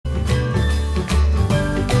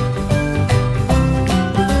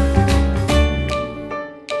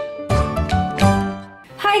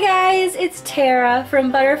it's Tara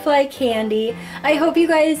from Butterfly Candy. I hope you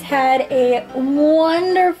guys had a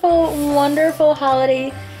wonderful, wonderful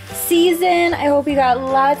holiday season. I hope you got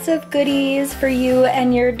lots of goodies for you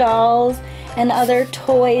and your dolls and other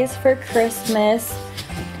toys for Christmas.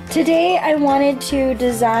 Today I wanted to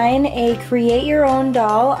design a create your own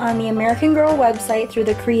doll on the American Girl website through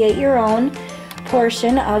the create your own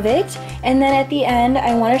portion of it, and then at the end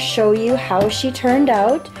I want to show you how she turned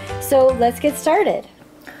out. So let's get started.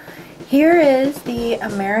 Here is the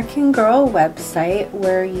American Girl website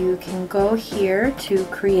where you can go here to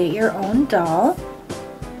create your own doll.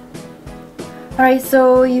 Alright,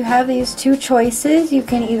 so you have these two choices. You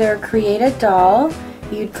can either create a doll,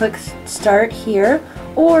 you'd click start here,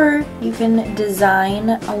 or you can design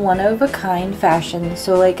a one-of-a-kind fashion,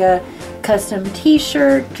 so like a custom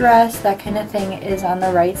t-shirt, dress, that kind of thing is on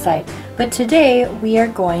the right side. But today we are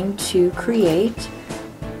going to create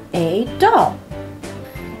a doll.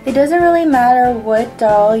 It doesn't really matter what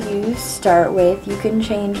doll you start with. You can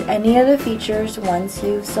change any of the features once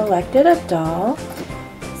you've selected a doll.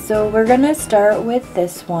 So we're going to start with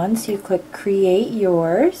this one. So you click create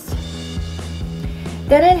yours.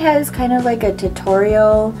 Then it has kind of like a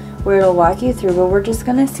tutorial where it'll walk you through, but we're just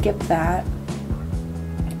going to skip that.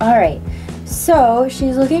 Alright, so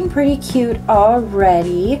she's looking pretty cute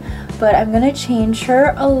already, but I'm going to change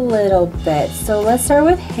her a little bit. So let's start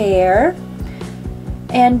with hair.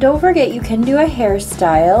 And don't forget, you can do a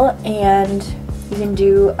hairstyle, and you can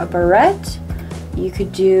do a barrette, you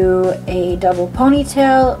could do a double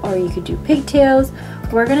ponytail, or you could do pigtails.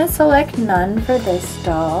 We're going to select none for this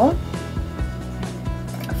doll.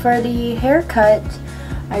 For the haircut,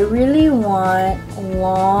 I really want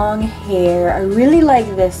long hair. I really like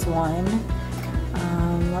this one.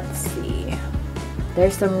 Let's see.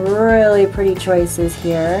 There's some really pretty choices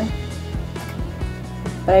here.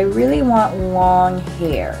 But I really want long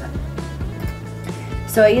hair.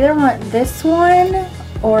 So I either want this one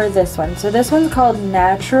or this one. So this one's called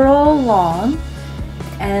Natural Long,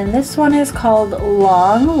 and this one is called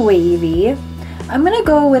Long Wavy. I'm gonna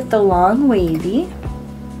go with the Long Wavy.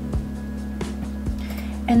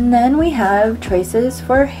 And then we have choices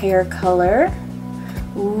for hair color.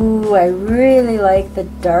 Ooh, I really like the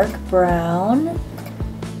dark brown.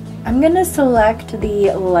 I'm gonna select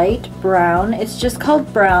the light brown. It's just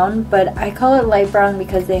called brown, but I call it light brown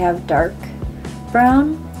because they have dark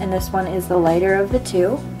brown, and this one is the lighter of the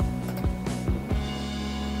two.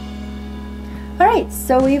 Alright,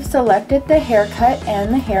 so we've selected the haircut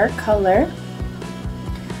and the hair color.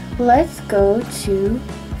 Let's go to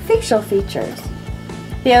facial features.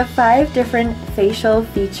 We have 5 different facial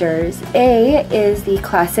features. A is the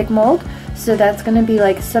classic mold, so that's going to be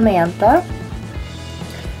like Samantha.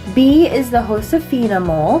 B is the Josefina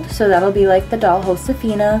mold, so that'll be like the doll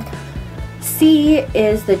Josefina. C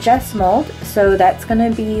is the Jess mold, so that's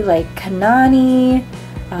going to be like Kanani.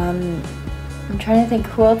 I'm trying to think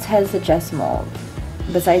who else has the Jess mold,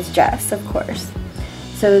 besides Jess, of course.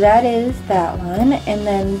 So that is that one. And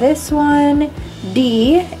then this one,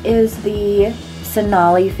 D, is the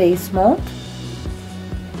Sonali face mold,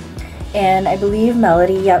 and I believe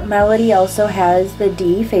Melody, yep, Melody also has the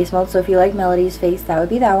D face mold, so if you like Melody's face, that would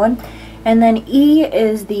be that one. And then E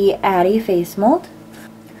is the Addie face mold.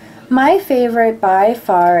 My favorite by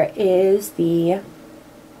far is the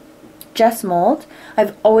Jess mold.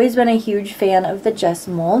 I've always been a huge fan of the Jess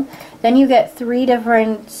mold. Then you get 3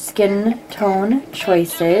 different skin tone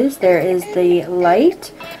choices. There is the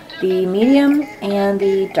light, the medium, and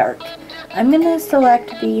the dark. I'm going to select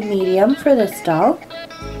the medium for this doll.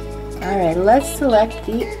 Alright, let's select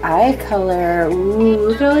the eye color. Ooh,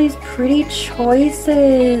 look at all these pretty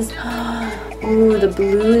choices. Ooh, the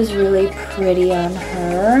blue is really pretty on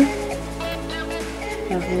her.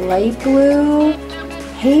 We have light blue.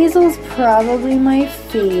 Hazel's probably my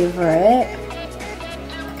favorite.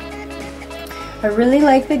 I really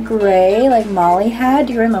like the gray, like Molly had.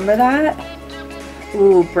 Do you remember that?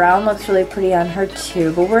 Ooh, brown looks really pretty on her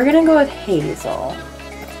too, but we're gonna go with Hazel.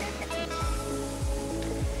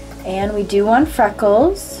 And we do want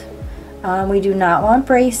freckles. We do not want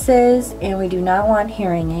braces, and we do not want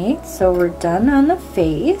hearing aids. So we're done on the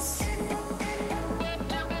face.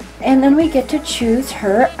 And then we get to choose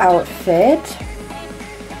her outfit.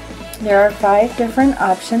 There are 5 different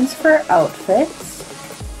options for outfits.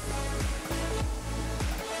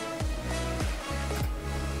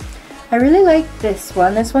 I really like this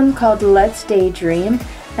one. This one's called Let's Daydream,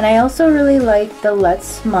 and I also really like the Let's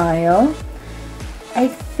Smile. I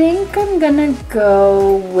think I'm gonna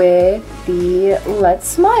go with the Let's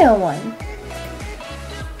Smile one.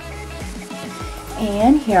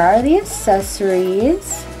 And here are the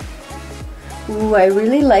accessories. Ooh, I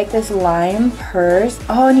really like this lime purse.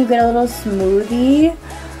 Oh, and you get a little smoothie.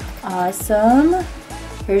 Awesome.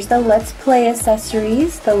 Here's the Let's Play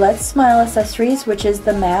accessories, the Let's Smile accessories, which is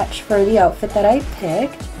the match for the outfit that I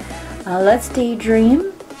picked. Let's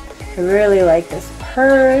Daydream. I really like this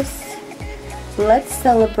purse. Let's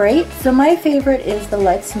Celebrate. So my favorite is the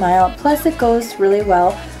Let's Smile, plus it goes really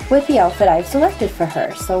well with the outfit I've selected for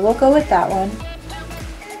her. So we'll go with that one.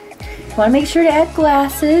 Want to make sure to add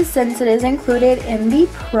glasses since it is included in the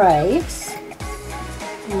price.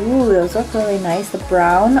 Ooh, those look really nice. The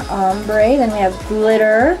brown ombre, then we have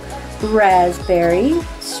glitter, raspberry,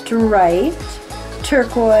 striped,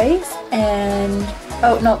 turquoise, and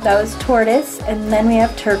oh no, that was tortoise, and then we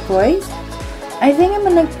have turquoise. I think I'm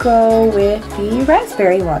gonna go with the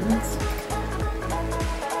raspberry ones.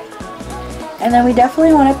 And then we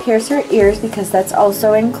definitely want to pierce her ears because that's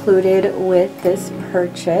also included with this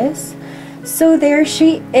purchase. So there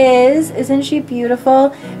she is. Isn't she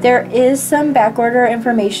beautiful? There is some backorder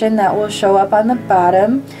information that will show up on the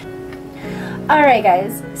bottom. Alright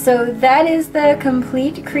guys, so that is the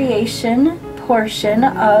complete creation portion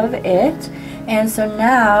of it. And so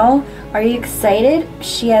now, are you excited?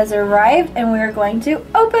 She has arrived and we're going to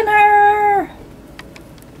open her!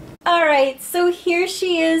 Alright, so here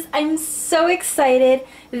she is. I'm so excited.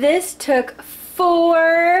 This took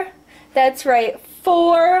 4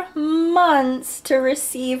 months to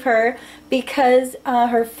receive her because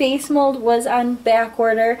her face mold was on back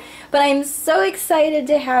order. But I'm so excited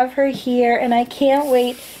to have her here and I can't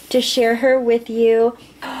wait to share her with you.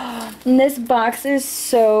 And this box is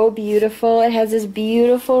so beautiful. It has this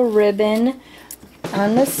beautiful ribbon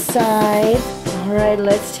on the side. Alright,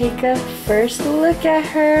 let's take a first look at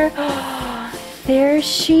her. There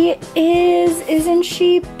she is. Isn't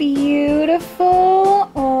she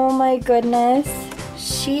beautiful? Oh my goodness.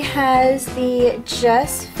 She has the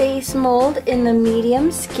Jess face mold in the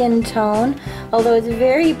medium skin tone, although it's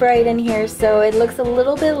very bright in here, so it looks a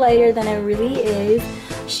little bit lighter than it really is.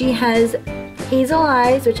 She has hazel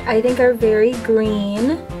eyes, which I think are very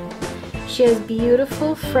green. She has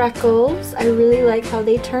beautiful freckles. I really like how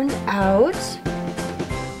they turned out.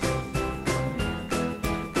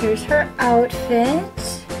 Here's her outfit.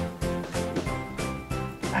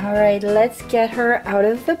 Alright, let's get her out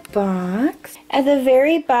of the box. At the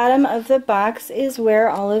very bottom of the box is where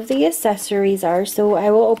all of the accessories are, so I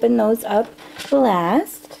will open those up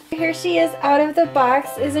last. Here she is out of the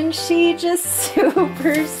box. Isn't she just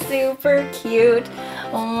super, super cute?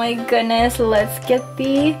 Oh my goodness, let's get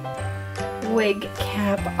the wig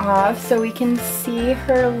cap off so we can see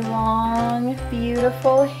her long,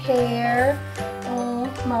 beautiful hair. Oh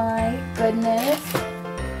my goodness.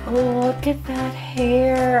 Look at that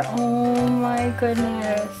hair. Oh my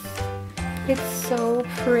goodness. It's so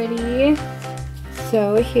pretty.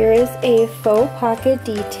 So here is a faux pocket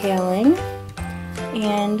detailing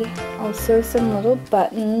and also some little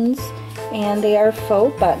buttons, and they are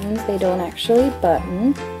faux buttons. They don't actually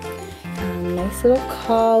button. Nice little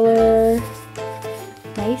collar.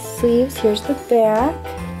 Nice sleeves. Here's the back.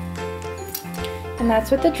 And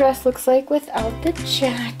that's what the dress looks like without the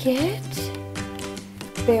jacket.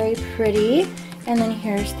 Very pretty. And then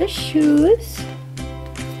here's the shoes.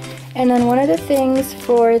 And then one of the things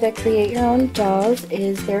for the Create Your Own dolls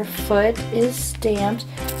is their foot is stamped.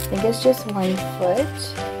 I think it's just one foot.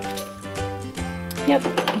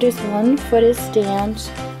 Yep, just one foot is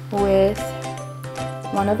stamped with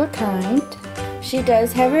one of a kind. She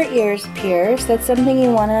does have her ears pierced. That's something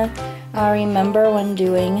you want to remember when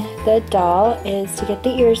doing the doll, is to get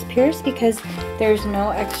the ears pierced because there's no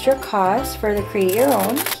extra cost for the Create Your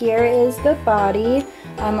Own. Here is the body.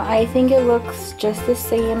 I think it looks just the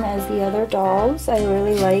same as the other dolls. I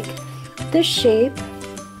really like the shape.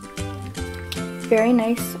 Very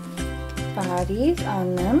nice bodies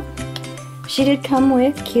on them. She did come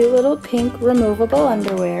with cute little pink removable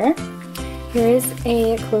underwear. Here is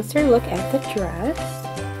a closer look at the dress.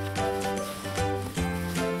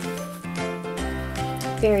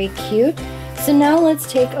 Very cute. So now let's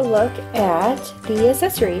take a look at the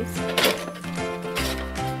accessories.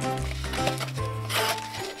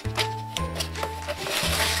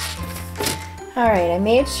 Alright, I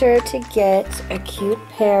made sure to get a cute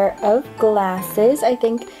pair of glasses. I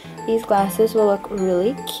think these glasses will look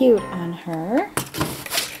really cute on her.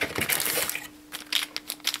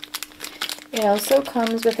 It also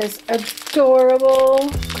comes with this adorable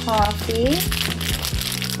coffee.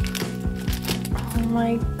 Oh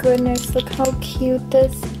my goodness, look how cute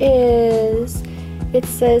this is. It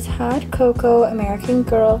says Hot Cocoa American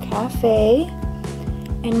Girl Cafe.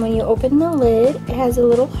 And when you open the lid, it has a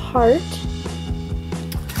little heart.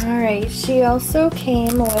 Alright, she also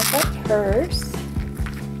came with a purse,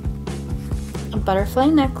 a butterfly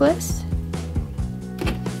necklace,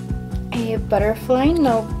 a butterfly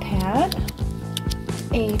notepad,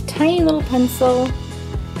 a tiny little pencil,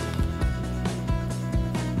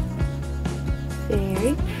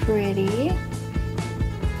 very pretty.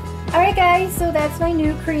 Alright guys, so that's my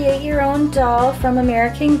new create your own doll from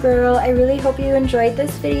American Girl. I really hope you enjoyed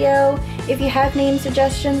this video. If you have name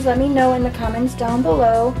suggestions, let me know in the comments down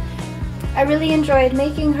below. I really enjoyed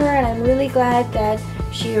making her, and I'm really glad that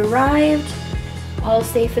she arrived all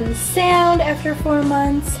safe and sound after 4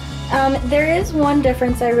 months. There is one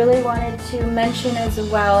difference I really wanted to mention as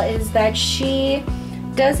well, is that she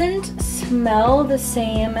doesn't smell the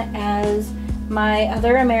same as my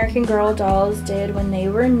other American Girl dolls did when they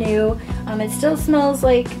were new. It still smells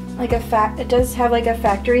like it does have like a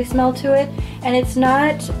factory smell to it, and it's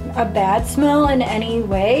not a bad smell in any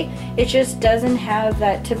way. It just doesn't have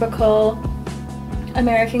that typical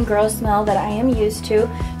American Girl smell that I am used to.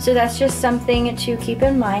 So that's just something to keep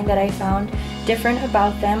in mind that I found different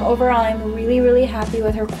about them. Overall, I'm really happy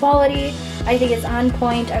with her quality. I think it's on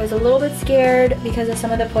point. I was a little bit scared because of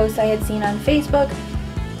some of the posts I had seen on Facebook,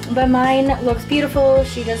 but mine looks beautiful.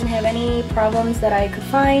 She doesn't have any problems that I could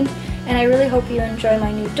find, and I really hope you enjoy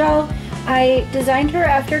my new doll. I designed her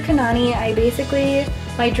after Kanani.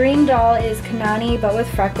 My dream doll is Kanani but with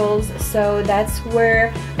freckles, so that's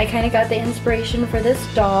where I kind of got the inspiration for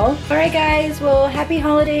this doll. Alright guys, well, happy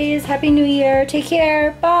holidays, happy new year, take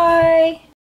care, bye!